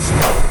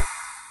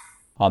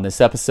On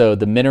this episode,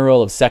 the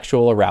mineral of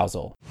sexual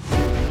arousal.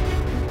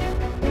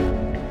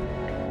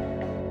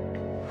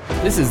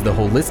 This is the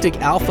Holistic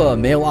Alpha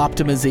Male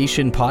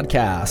Optimization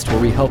Podcast, where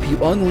we help you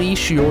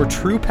unleash your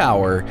true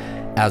power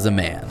as a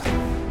man.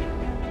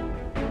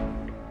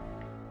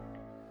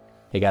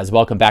 Hey guys,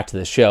 welcome back to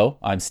the show.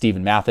 I'm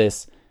Stephen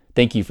Mathis.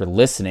 Thank you for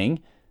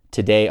listening.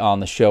 Today on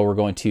the show, we're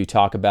going to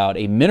talk about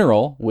a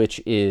mineral which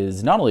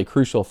is not only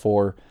crucial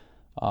for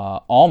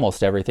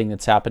almost everything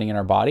that's happening in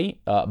our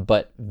body,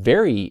 but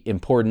very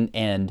important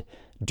and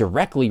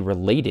directly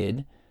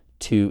related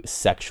to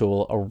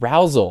sexual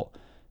arousal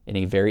in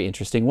a very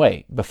interesting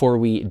way. Before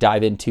we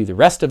dive into the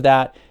rest of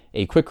that,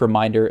 a quick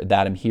reminder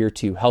that I'm here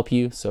to help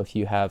you. So if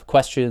you have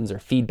questions or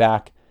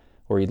feedback,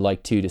 or you'd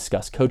like to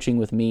discuss coaching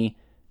with me,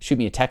 shoot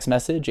me a text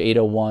message,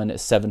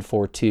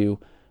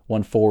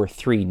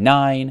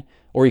 801-742-1439,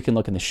 or you can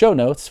look in the show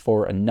notes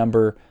for a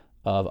number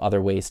of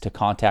other ways to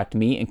contact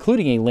me,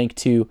 including a link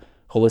to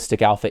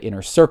Holistic Alpha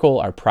Inner Circle,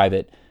 our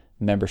private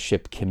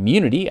membership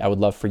community. I would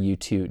love for you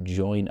to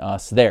join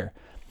us there.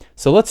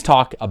 So let's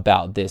talk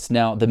about this.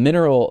 Now, the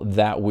mineral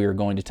that we're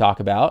going to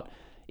talk about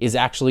is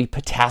actually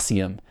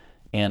potassium.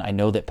 And I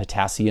know that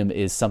potassium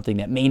is something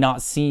that may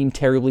not seem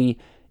terribly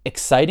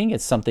exciting.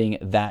 It's something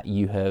that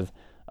you have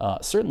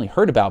certainly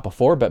heard about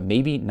before, but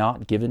maybe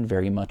not given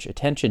very much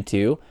attention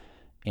to.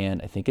 And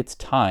I think it's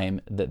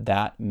time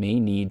that may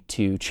need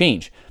to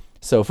change.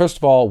 So first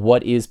of all,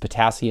 what is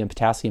potassium?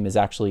 Potassium is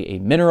actually a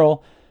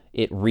mineral.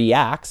 It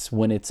reacts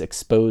when it's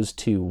exposed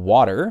to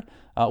water,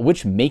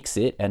 which makes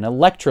it an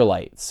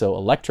electrolyte. So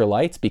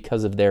electrolytes,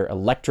 because of their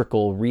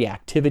electrical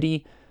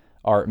reactivity,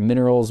 are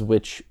minerals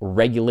which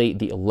regulate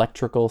the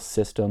electrical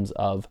systems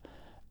of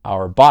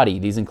our body.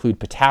 These include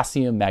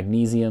potassium,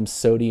 magnesium,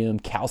 sodium,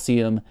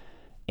 calcium,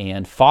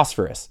 and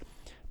phosphorus.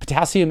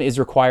 Potassium is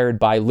required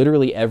by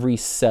literally every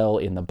cell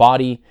in the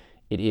body.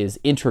 It is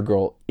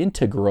integral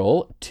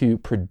to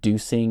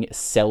producing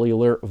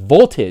cellular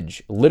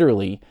voltage,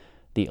 literally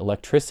the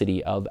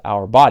electricity of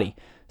our body.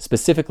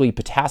 Specifically,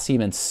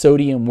 potassium and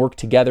sodium work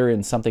together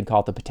in something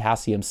called the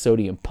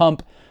potassium-sodium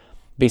pump.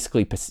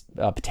 Basically,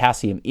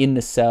 potassium in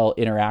the cell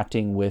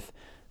interacting with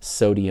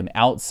sodium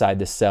outside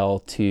the cell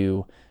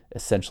to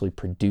essentially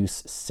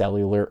produce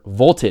cellular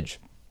voltage.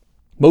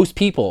 Most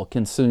people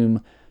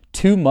consume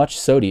too much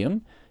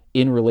sodium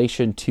in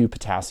relation to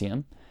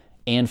potassium,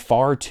 and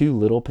far too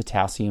little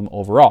potassium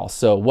overall.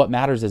 So what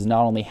matters is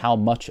not only how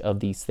much of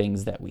these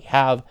things that we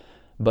have,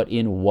 but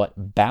in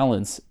what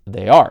balance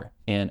they are.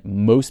 And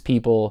most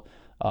people,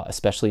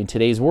 especially in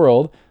today's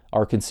world,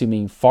 are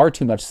consuming far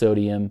too much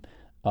sodium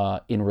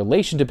in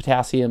relation to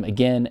potassium,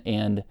 again,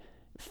 and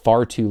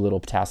far too little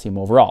potassium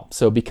overall.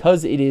 So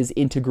because it is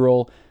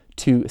integral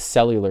to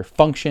cellular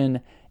function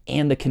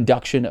and the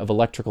conduction of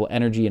electrical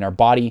energy in our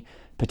body,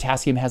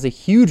 potassium has a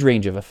huge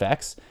range of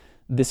effects.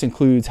 This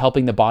includes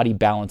helping the body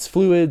balance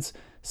fluids,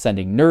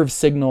 sending nerve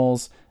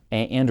signals,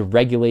 and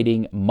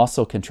regulating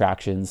muscle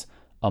contractions,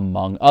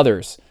 among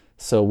others.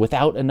 So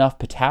without enough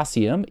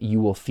potassium,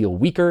 you will feel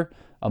weaker,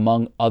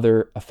 among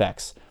other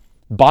effects.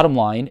 Bottom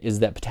line is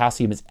that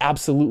potassium is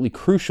absolutely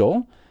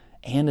crucial,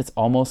 and it's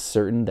almost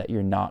certain that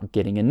you're not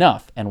getting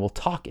enough. And we'll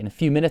talk in a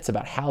few minutes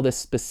about how this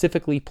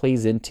specifically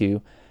plays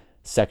into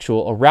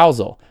sexual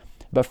arousal.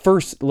 But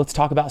first, let's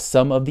talk about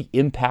some of the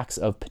impacts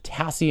of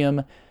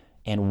potassium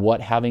and what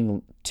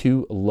having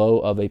too low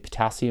of a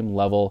potassium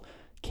level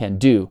can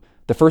do.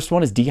 The first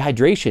one is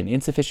dehydration.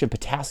 Insufficient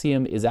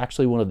potassium is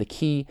actually one of the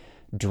key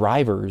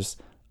drivers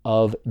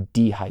of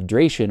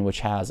dehydration,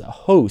 which has a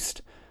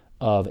host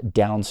of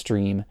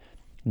downstream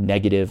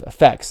negative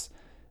effects.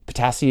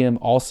 Potassium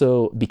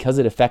also, because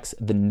it affects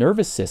the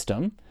nervous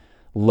system,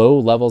 low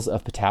levels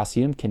of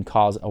potassium can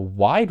cause a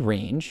wide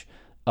range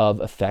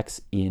of effects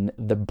in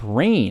the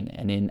brain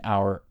and in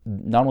our,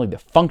 not only the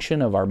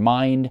function of our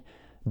mind,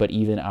 but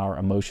even our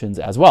emotions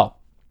as well.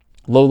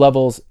 Low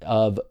levels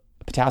of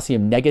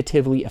potassium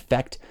negatively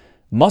affect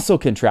muscle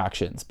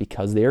contractions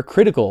because they are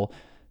critical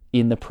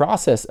in the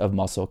process of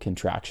muscle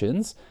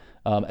contractions,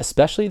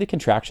 especially the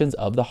contractions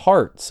of the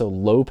heart. So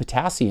low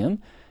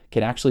potassium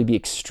can actually be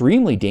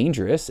extremely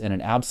dangerous and an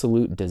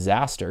absolute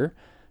disaster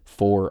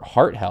for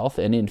heart health,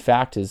 and in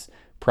fact is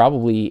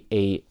probably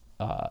a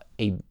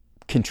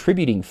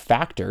contributing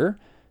factor,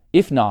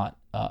 if not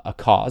a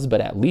cause, but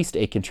at least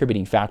a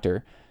contributing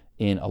factor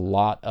in a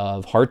lot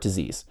of heart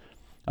disease.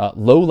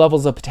 Low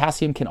levels of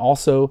potassium can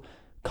also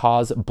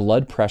cause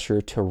blood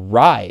pressure to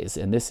rise,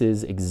 and this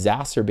is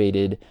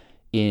exacerbated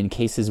in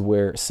cases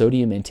where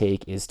sodium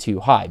intake is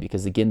too high,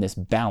 because again, this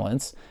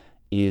balance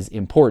is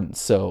important.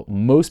 So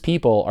most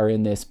people are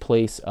in this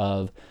place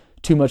of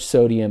too much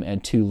sodium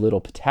and too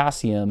little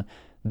potassium.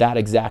 That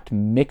exact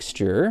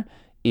mixture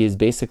is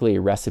basically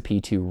a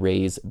recipe to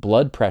raise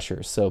blood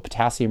pressure. So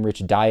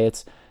potassium-rich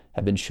diets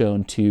have been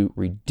shown to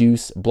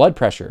reduce blood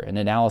pressure. An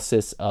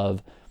analysis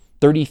of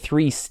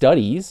 33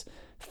 studies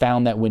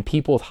found that when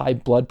people with high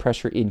blood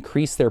pressure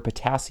increased their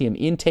potassium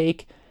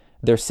intake,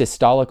 their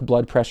systolic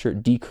blood pressure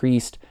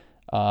decreased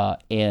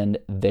and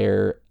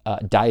their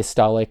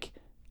diastolic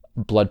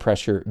blood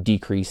pressure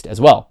decreased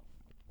as well.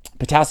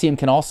 Potassium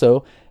can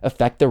also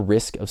affect the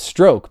risk of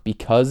stroke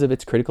because of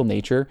its critical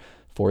nature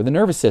for the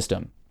nervous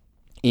system.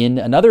 In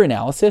another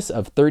analysis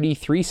of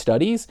 33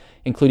 studies,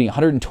 including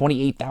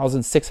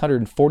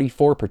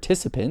 128,644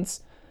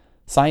 participants,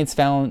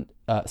 scientists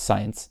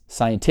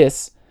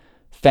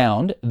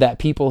found that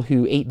people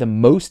who ate the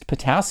most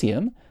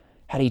potassium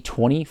had a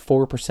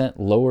 24%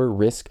 lower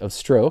risk of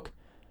stroke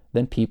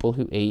than people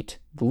who ate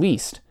the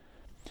least.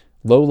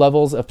 Low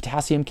levels of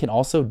potassium can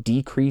also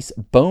decrease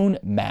bone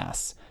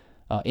mass.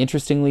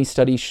 Interestingly,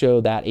 studies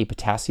show that a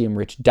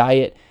potassium-rich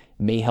diet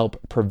may help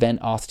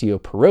prevent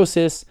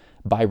osteoporosis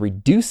by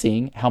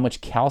reducing how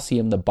much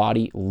calcium the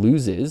body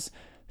loses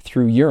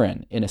through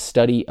urine. In a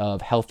study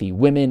of healthy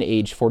women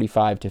aged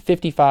 45 to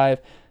 55,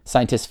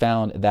 scientists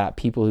found that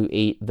people who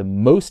ate the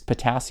most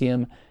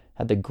potassium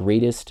had the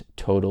greatest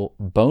total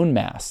bone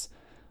mass.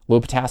 Low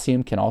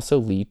potassium can also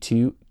lead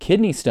to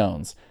kidney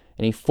stones.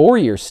 In a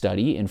 4-year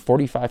study in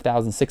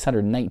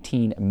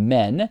 45,619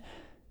 men,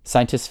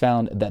 scientists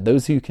found that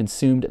those who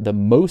consumed the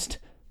most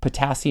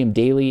potassium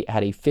daily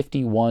had a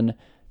 51%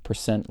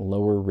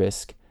 lower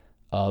risk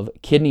of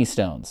kidney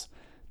stones.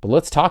 But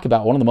let's talk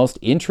about one of the most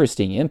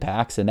interesting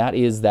impacts, and that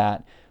is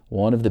that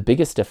one of the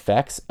biggest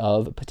effects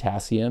of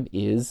potassium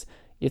is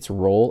its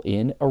role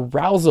in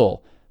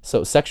arousal.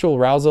 So sexual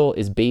arousal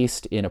is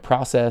based in a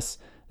process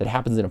that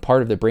happens in a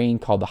part of the brain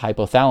called the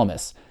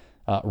hypothalamus.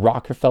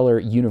 Rockefeller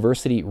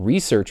University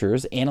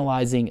researchers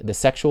analyzing the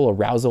sexual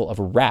arousal of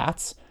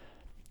rats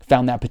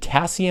found that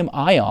potassium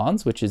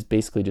ions, which is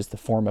basically just the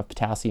form of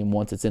potassium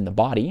once it's in the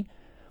body,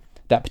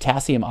 that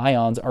potassium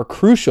ions are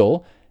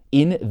crucial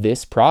in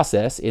this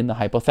process in the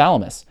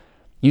hypothalamus.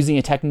 Using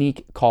a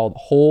technique called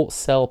whole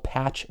cell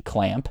patch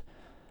clamp,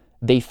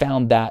 they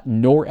found that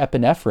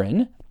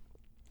norepinephrine,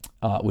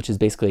 which is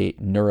basically a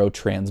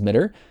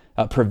neurotransmitter,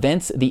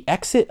 prevents the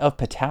exit of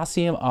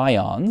potassium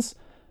ions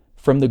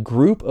from the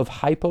group of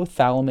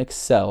hypothalamic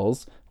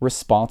cells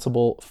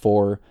responsible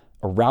for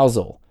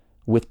arousal.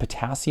 With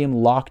potassium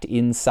locked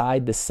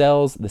inside the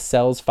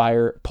cells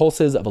fire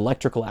pulses of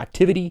electrical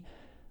activity,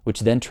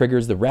 which then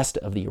triggers the rest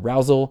of the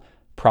arousal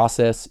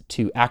process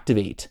to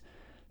activate.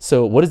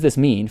 So what does this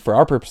mean? For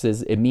our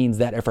purposes, it means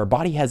that if our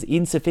body has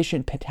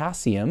insufficient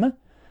potassium,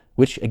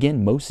 which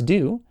again most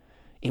do,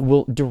 it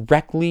will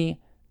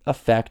directly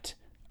affect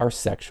our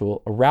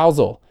sexual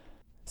arousal.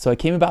 So I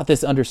came about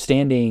this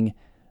understanding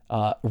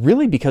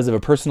really because of a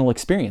personal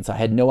experience. I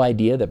had no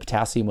idea that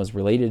potassium was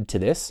related to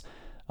this.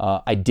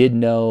 I did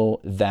know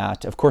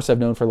that, of course, I've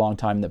known for a long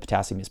time that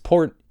potassium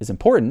is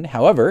important.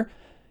 However,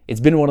 it's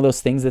been one of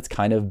those things that's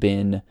kind of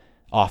been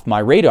off my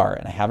radar,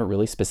 and I haven't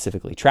really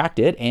specifically tracked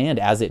it. And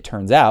as it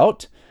turns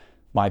out,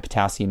 my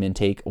potassium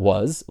intake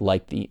was,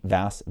 like the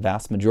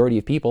vast majority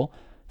of people,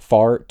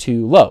 far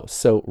too low.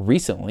 So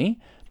recently,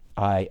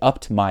 I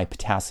upped my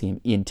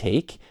potassium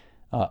intake,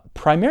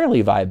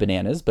 primarily via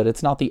bananas, but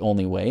it's not the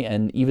only way.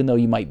 And even though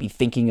you might be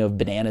thinking of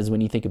bananas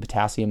when you think of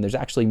potassium, there's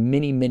actually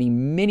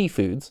many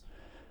foods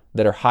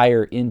that are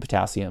higher in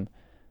potassium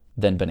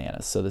than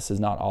bananas. So this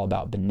is not all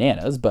about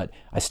bananas, but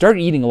I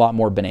started eating a lot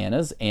more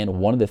bananas, and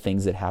one of the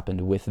things that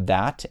happened with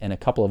that and a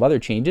couple of other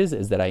changes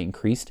is that I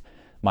increased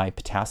my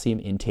potassium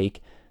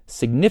intake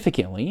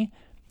significantly.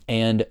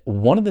 And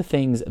one of the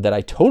things that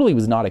I totally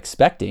was not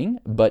expecting,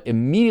 but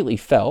immediately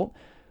felt,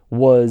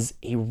 was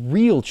a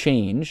real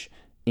change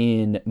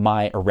in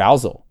my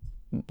arousal,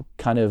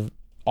 kind of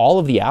all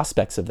of the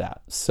aspects of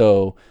that.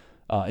 So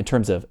in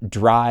terms of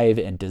drive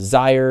and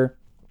desire,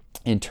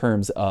 in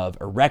terms of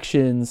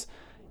erections,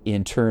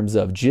 in terms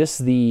of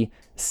just the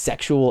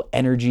sexual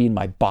energy in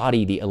my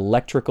body, the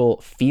electrical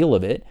feel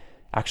of it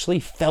actually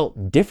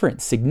felt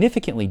different,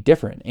 significantly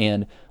different.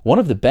 And one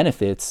of the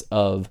benefits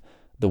of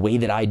the way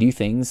that I do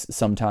things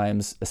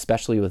sometimes,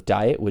 especially with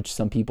diet, which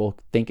some people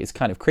think is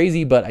kind of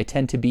crazy, but I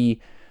tend to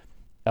be,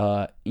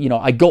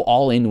 I go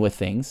all in with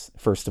things,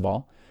 first of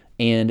all.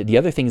 And the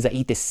other thing is I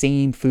eat the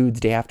same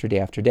foods day after day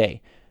after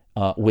day,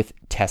 with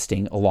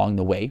testing along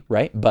the way,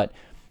 right? But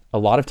a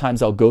lot of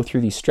times I'll go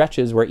through these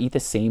stretches where I eat the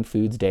same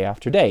foods day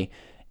after day.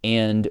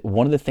 And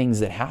one of the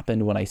things that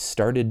happened when I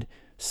started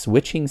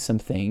switching some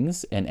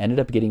things and ended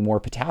up getting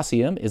more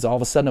potassium is all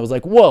of a sudden I was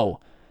like,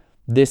 whoa,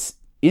 this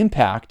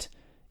impact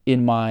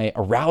in my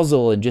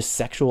arousal and just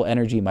sexual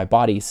energy in my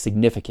body is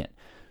significant.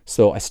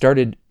 So I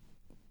started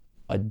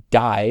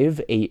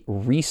a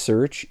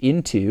research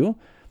into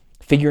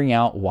figuring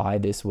out why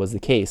this was the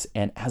case.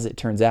 And as it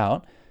turns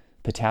out,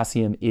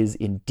 potassium is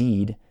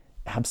indeed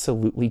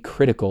absolutely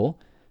critical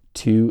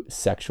to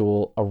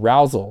sexual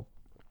arousal.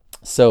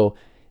 So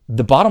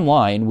the bottom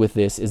line with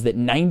this is that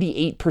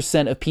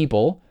 98% of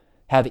people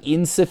have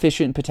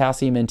insufficient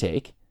potassium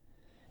intake.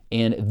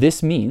 And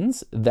this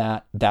means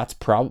that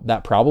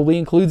that probably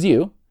includes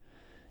you.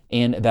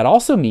 And that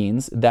also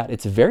means that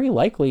it's very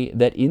likely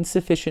that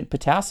insufficient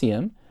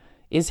potassium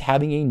is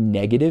having a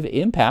negative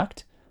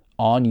impact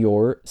on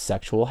your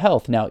sexual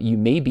health. Now, you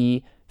may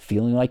be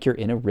feeling like you're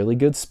in a really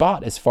good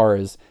spot as far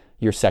as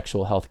your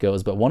sexual health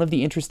goes, but one of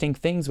the interesting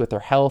things with our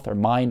health, our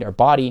mind, our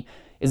body,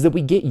 is that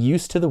we get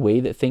used to the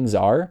way that things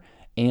are,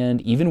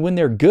 And even when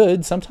they're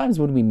good, sometimes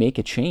when we make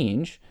a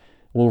change,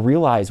 we'll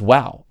realize,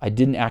 wow, I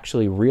didn't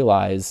actually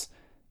realize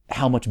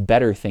how much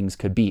better things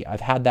could be.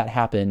 I've had that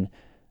happen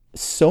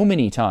so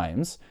many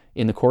times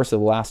in the course of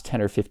the last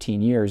 10 or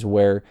 15 years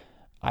where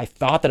I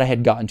thought that I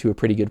had gotten to a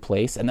pretty good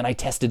place, and then I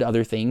tested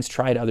other things,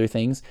 tried other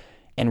things,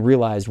 and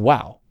realized,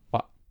 wow,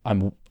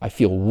 I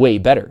feel way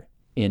better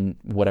in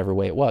whatever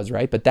way it was,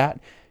 right? But that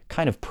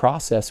kind of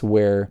process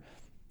where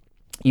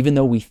even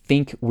though we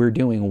think we're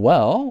doing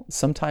well,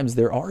 sometimes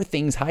there are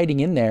things hiding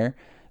in there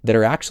that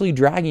are actually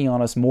dragging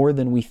on us more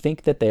than we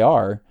think that they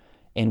are.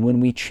 And when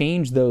we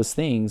change those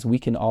things, we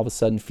can all of a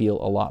sudden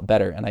feel a lot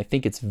better. And I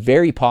think it's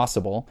very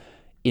possible.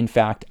 In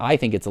fact, I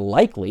think it's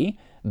likely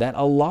that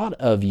a lot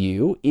of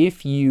you,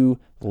 if you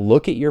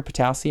look at your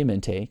potassium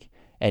intake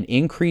and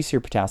increase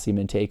your potassium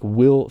intake,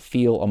 will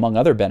feel, among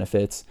other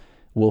benefits,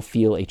 will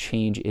feel a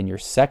change in your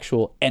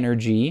sexual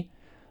energy,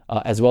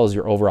 as well as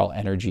your overall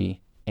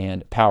energy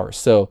and power.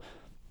 So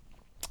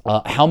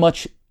how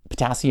much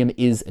potassium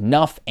is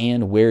enough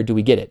and where do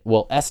we get it?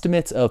 Well,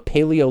 estimates of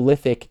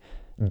Paleolithic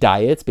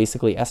diets,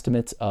 basically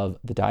estimates of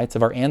the diets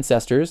of our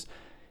ancestors,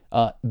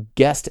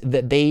 guessed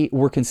that they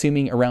were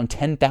consuming around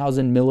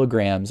 10,000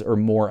 milligrams or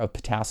more of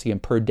potassium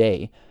per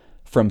day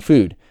from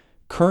food.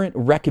 Current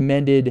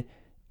recommended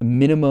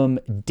minimum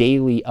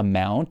daily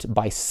amount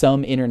by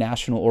some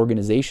international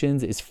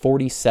organizations is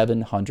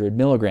 4,700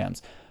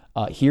 milligrams.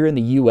 Here in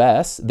the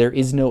US, there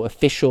is no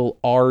official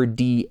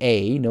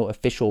RDA, no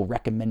official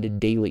recommended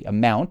daily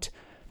amount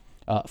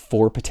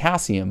for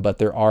potassium, but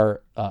there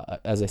are,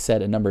 as I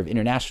said, a number of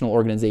international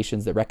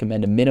organizations that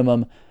recommend a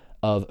minimum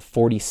of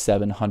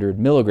 4,700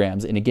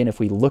 milligrams. And again, if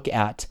we look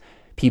at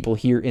people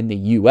here in the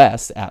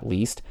US, at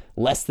least,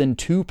 less than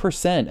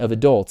 2% of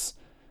adults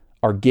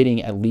are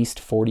getting at least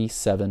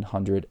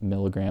 4,700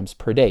 milligrams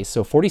per day.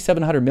 So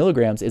 4,700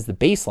 milligrams is the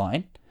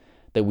baseline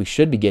that we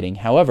should be getting.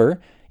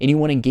 However,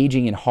 anyone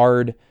engaging in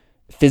hard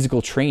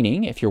physical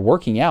training, if you're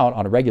working out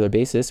on a regular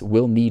basis,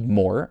 will need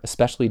more,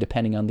 especially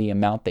depending on the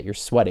amount that you're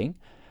sweating.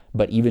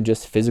 But even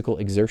just physical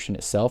exertion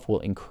itself will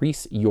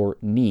increase your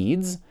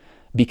needs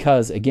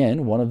because,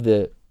 again, one of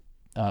the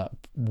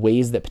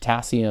ways that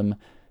potassium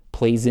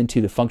plays into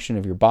the function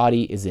of your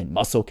body is in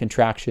muscle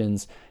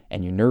contractions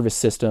and your nervous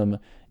system,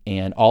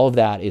 and all of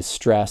that is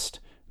stressed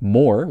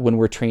more when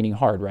we're training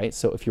hard, right?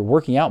 So if you're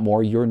working out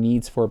more, your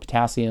needs for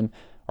potassium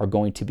are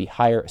going to be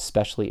higher,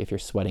 especially if you're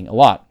sweating a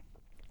lot.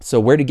 So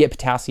where to get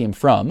potassium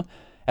from?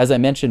 As I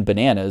mentioned,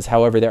 bananas.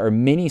 However, there are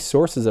many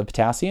sources of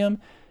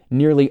potassium.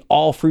 Nearly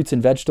all fruits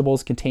and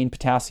vegetables contain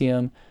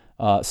potassium.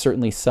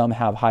 Certainly some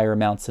have higher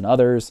amounts than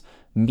others.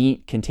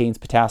 Meat contains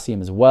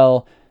potassium as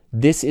well.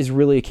 This is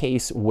really a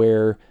case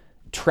where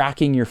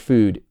tracking your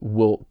food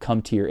will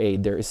come to your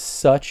aid. There is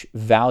such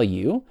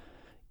value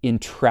in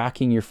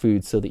tracking your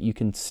food so that you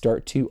can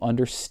start to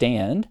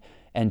understand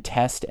and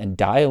test and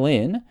dial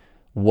in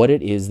what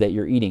it is that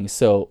you're eating.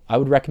 So I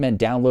would recommend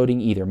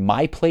downloading either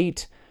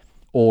MyPlate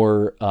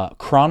or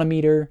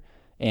Chronometer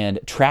and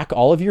track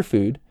all of your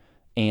food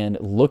and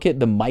look at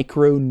the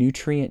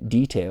micronutrient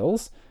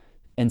details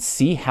and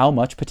see how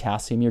much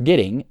potassium you're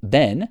getting.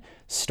 Then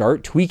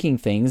start tweaking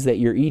things that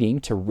you're eating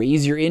to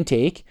raise your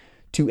intake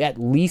to at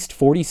least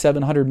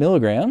 4,700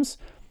 milligrams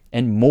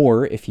and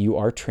more if you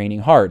are training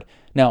hard.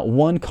 Now,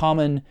 one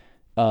common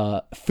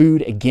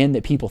food, again,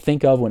 that people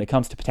think of when it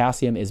comes to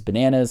potassium is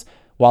bananas.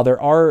 While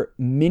there are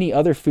many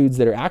other foods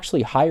that are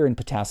actually higher in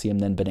potassium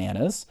than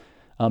bananas,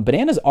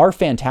 bananas are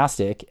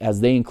fantastic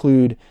as they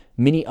include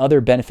many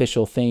other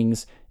beneficial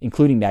things,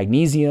 including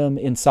magnesium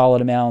in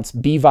solid amounts,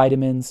 B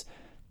vitamins,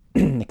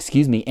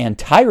 excuse me, and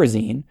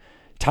tyrosine.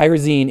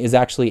 Tyrosine is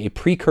actually a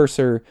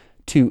precursor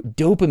to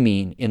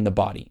dopamine in the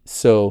body.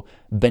 So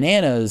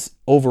bananas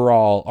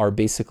overall are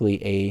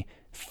basically a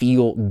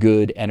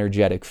feel-good,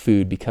 energetic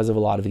food because of a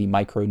lot of the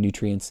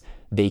micronutrients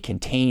they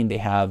contain. They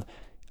have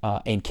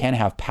and can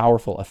have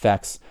powerful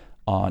effects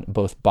on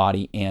both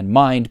body and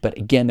mind. But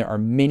again, there are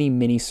many,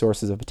 many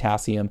sources of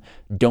potassium.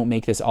 Don't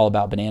make this all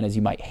about bananas.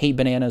 You might hate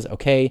bananas,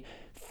 okay?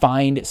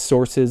 Find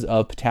sources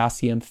of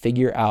potassium,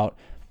 figure out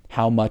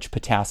how much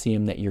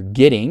potassium that you're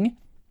getting,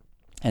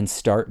 and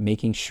start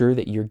making sure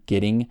that you're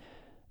getting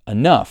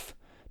enough.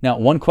 Now,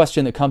 one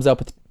question that comes up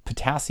with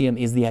potassium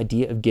is the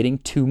idea of getting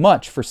too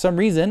much. For some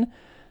reason,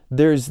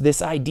 there's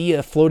this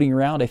idea floating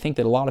around, I think,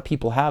 that a lot of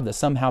people have, that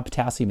somehow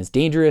potassium is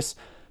dangerous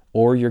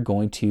or you're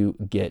going to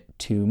get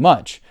too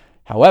much.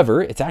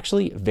 However, it's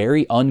actually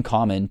very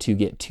uncommon to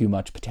get too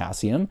much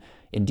potassium.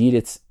 Indeed,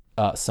 it's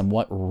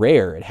somewhat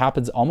rare. It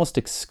happens almost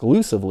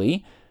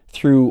exclusively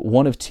through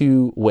one of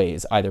two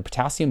ways, either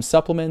potassium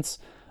supplements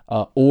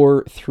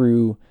or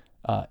through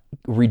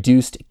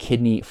reduced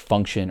kidney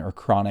function or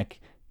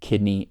chronic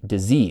kidney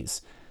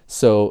disease.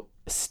 So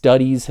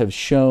studies have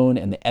shown,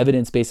 and the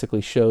evidence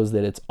basically shows,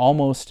 that it's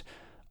almost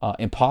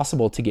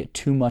impossible to get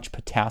too much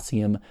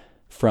potassium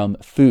from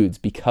foods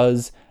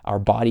because our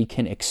body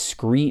can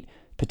excrete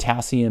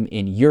potassium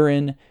in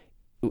urine.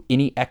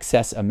 Any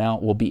excess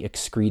amount will be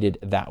excreted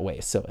that way.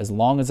 So as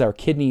long as our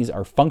kidneys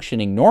are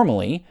functioning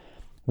normally,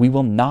 we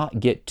will not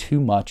get too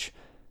much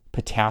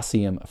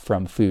potassium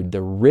from food.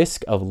 The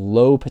risk of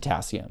low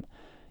potassium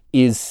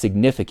is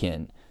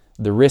significant.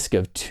 The risk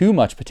of too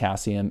much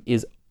potassium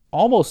is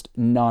almost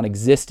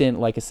non-existent,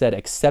 like I said,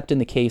 except in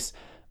the case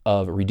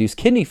of reduced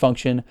kidney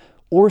function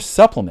or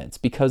supplements,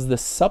 because the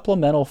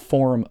supplemental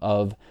form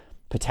of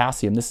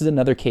potassium, this is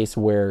another case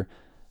where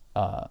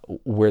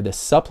the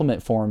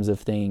supplement forms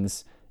of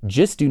things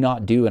just do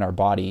not do in our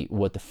body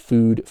what the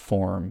food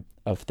form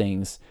of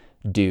things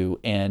do.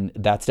 And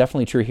that's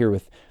definitely true here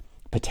with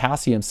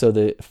potassium. So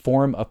the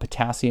form of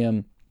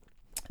potassium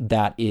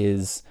that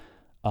is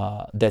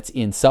that's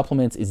in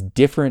supplements is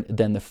different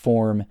than the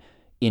form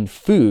in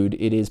food.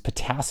 It is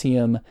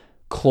potassium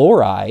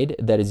chloride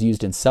that is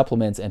used in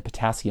supplements and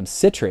potassium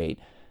citrate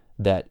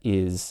that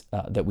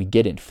we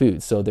get in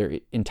food. So they're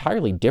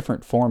entirely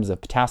different forms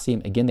of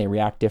potassium. Again, they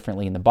react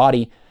differently in the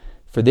body.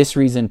 For this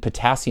reason,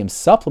 potassium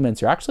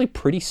supplements are actually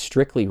pretty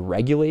strictly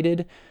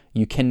regulated.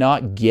 You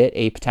cannot get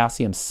a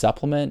potassium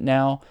supplement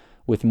now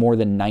with more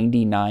than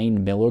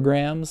 99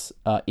 milligrams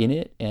in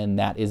it, and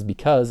that is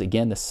because,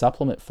 again, the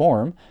supplement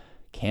form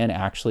can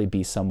actually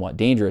be somewhat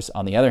dangerous.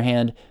 On the other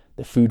hand,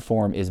 the food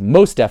form is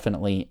most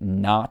definitely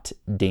not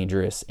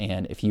dangerous,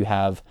 and if you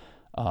have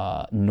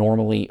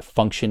normally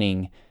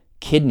functioning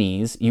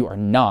kidneys, you are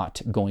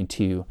not going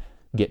to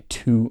get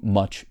too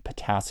much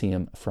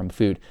potassium from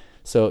food.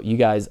 So you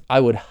guys, I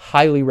would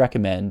highly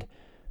recommend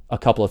a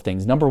couple of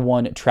things. Number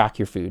one, track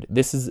your food.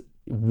 This is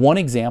one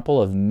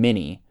example of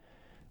many,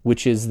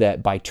 which is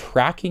that by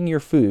tracking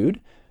your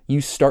food,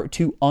 you start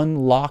to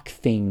unlock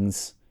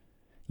things.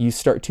 You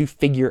start to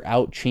figure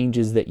out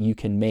changes that you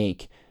can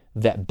make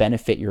that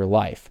benefit your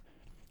life,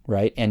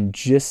 right? And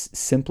just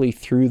simply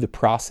through the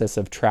process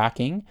of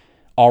tracking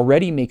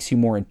already makes you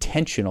more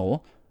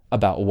intentional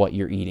about what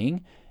you're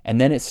eating.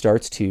 And then it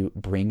starts to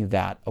bring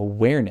that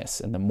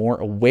awareness. And the more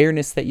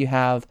awareness that you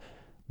have,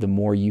 the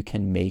more you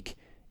can make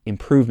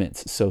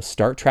improvements. So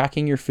start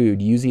tracking your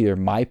food. Use either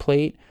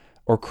MyPlate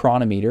or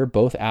Chronometer,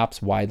 both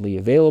apps widely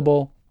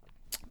available,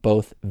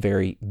 both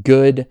very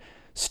good.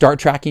 Start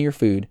tracking your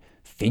food.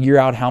 Figure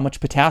out how much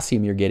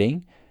potassium you're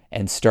getting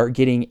and start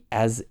getting,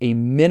 as a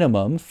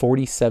minimum,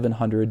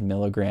 4,700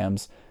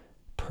 milligrams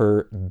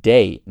per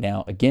day.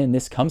 Now, again,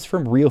 this comes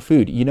from real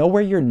food. You know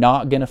where you're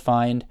not going to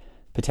find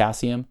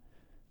potassium?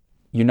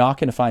 You're not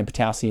going to find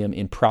potassium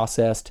in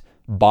processed,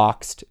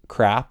 boxed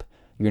crap.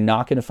 You're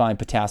not going to find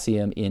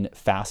potassium in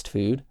fast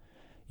food.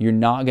 You're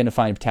not going to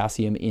find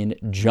potassium in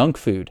junk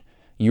food.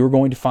 You're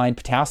going to find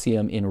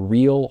potassium in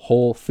real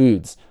whole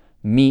foods,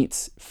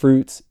 meats,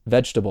 fruits,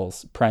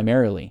 vegetables,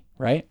 primarily,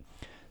 right?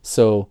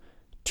 So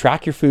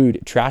track your food,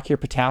 track your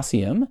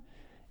potassium,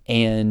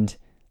 and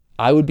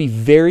I would be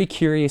very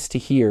curious to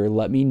hear.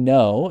 Let me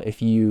know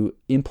if you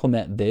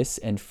implement this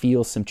and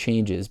feel some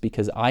changes,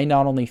 because I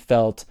not only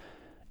felt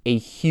a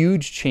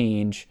huge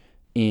change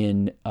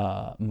in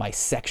my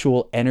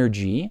sexual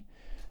energy,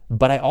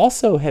 but I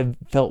also have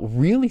felt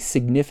really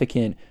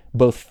significant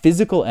both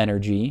physical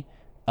energy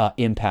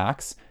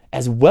impacts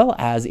as well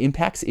as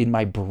impacts in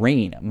my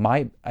brain.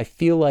 I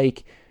feel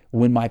like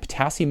when my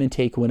potassium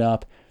intake went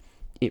up,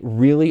 it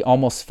really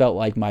almost felt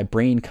like my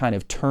brain kind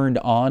of turned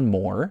on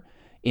more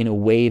in a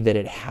way that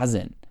it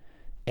hasn't,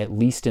 at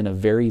least in a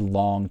very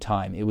long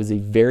time. It was a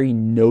very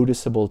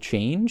noticeable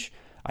change.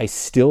 I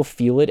still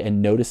feel it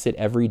and notice it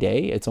every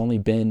day. It's only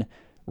been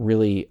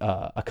really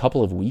a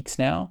couple of weeks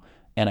now,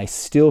 and I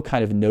still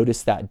kind of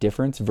notice that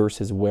difference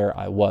versus where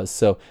I was.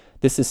 So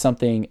this is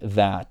something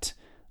that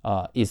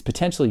is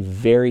potentially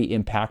very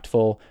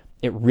impactful.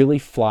 It really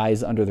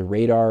flies under the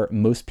radar.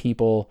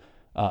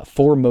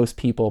 For most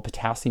people,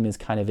 potassium is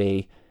kind of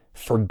a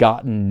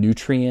forgotten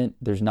nutrient.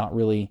 There's not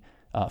really,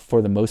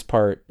 for the most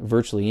part,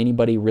 virtually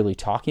anybody really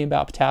talking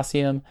about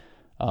potassium,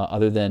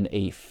 other than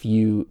a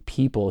few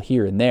people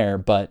here and there.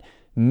 But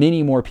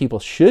many more people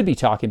should be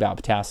talking about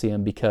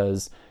potassium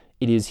because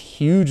it is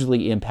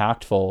hugely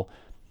impactful,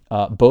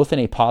 both in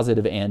a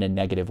positive and a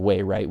negative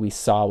way, right? We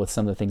saw with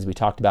some of the things we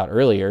talked about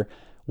earlier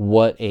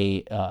what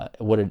a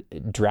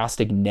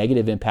drastic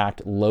negative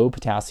impact low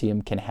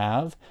potassium can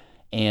have.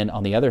 And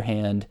on the other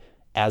hand,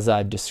 as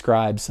I've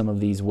described some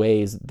of these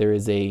ways, there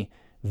is a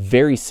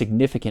very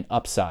significant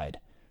upside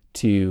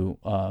to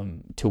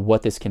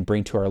what this can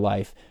bring to our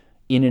life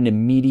in an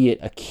immediate,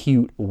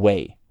 acute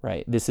way,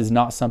 right? This is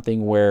not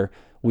something where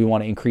we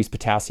want to increase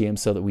potassium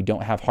so that we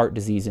don't have heart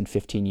disease in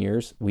 15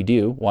 years. We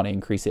do want to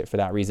increase it for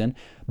that reason.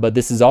 But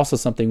this is also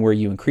something where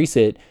you increase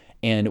it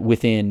and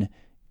within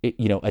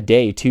a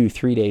day, 2,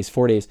 3 days,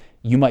 4 days,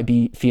 you might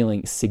be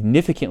feeling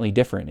significantly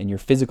different in your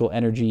physical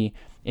energy,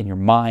 in your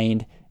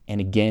mind,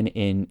 and again,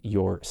 in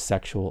your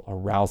sexual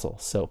arousal.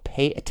 So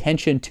pay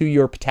attention to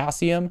your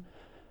potassium.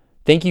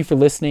 Thank you for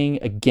listening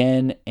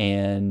again.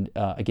 And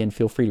again,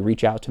 feel free to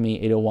reach out to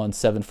me,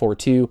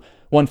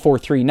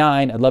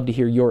 801-742-1439. I'd love to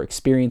hear your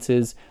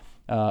experiences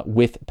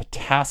with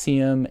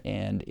potassium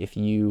and if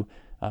you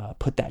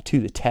put that to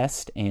the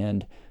test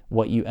and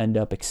what you end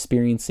up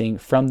experiencing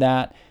from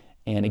that.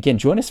 And again,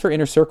 join us for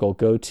Inner Circle. You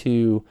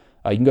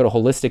can go to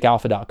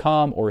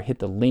holisticalpha.com or hit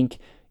the link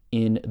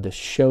in the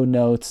show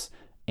notes.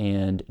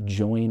 and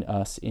join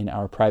us in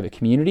our private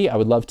community. I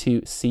would love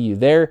to see you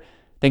there.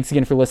 Thanks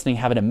again for listening.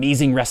 Have an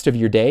amazing rest of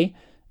your day,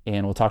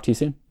 and we'll talk to you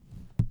soon.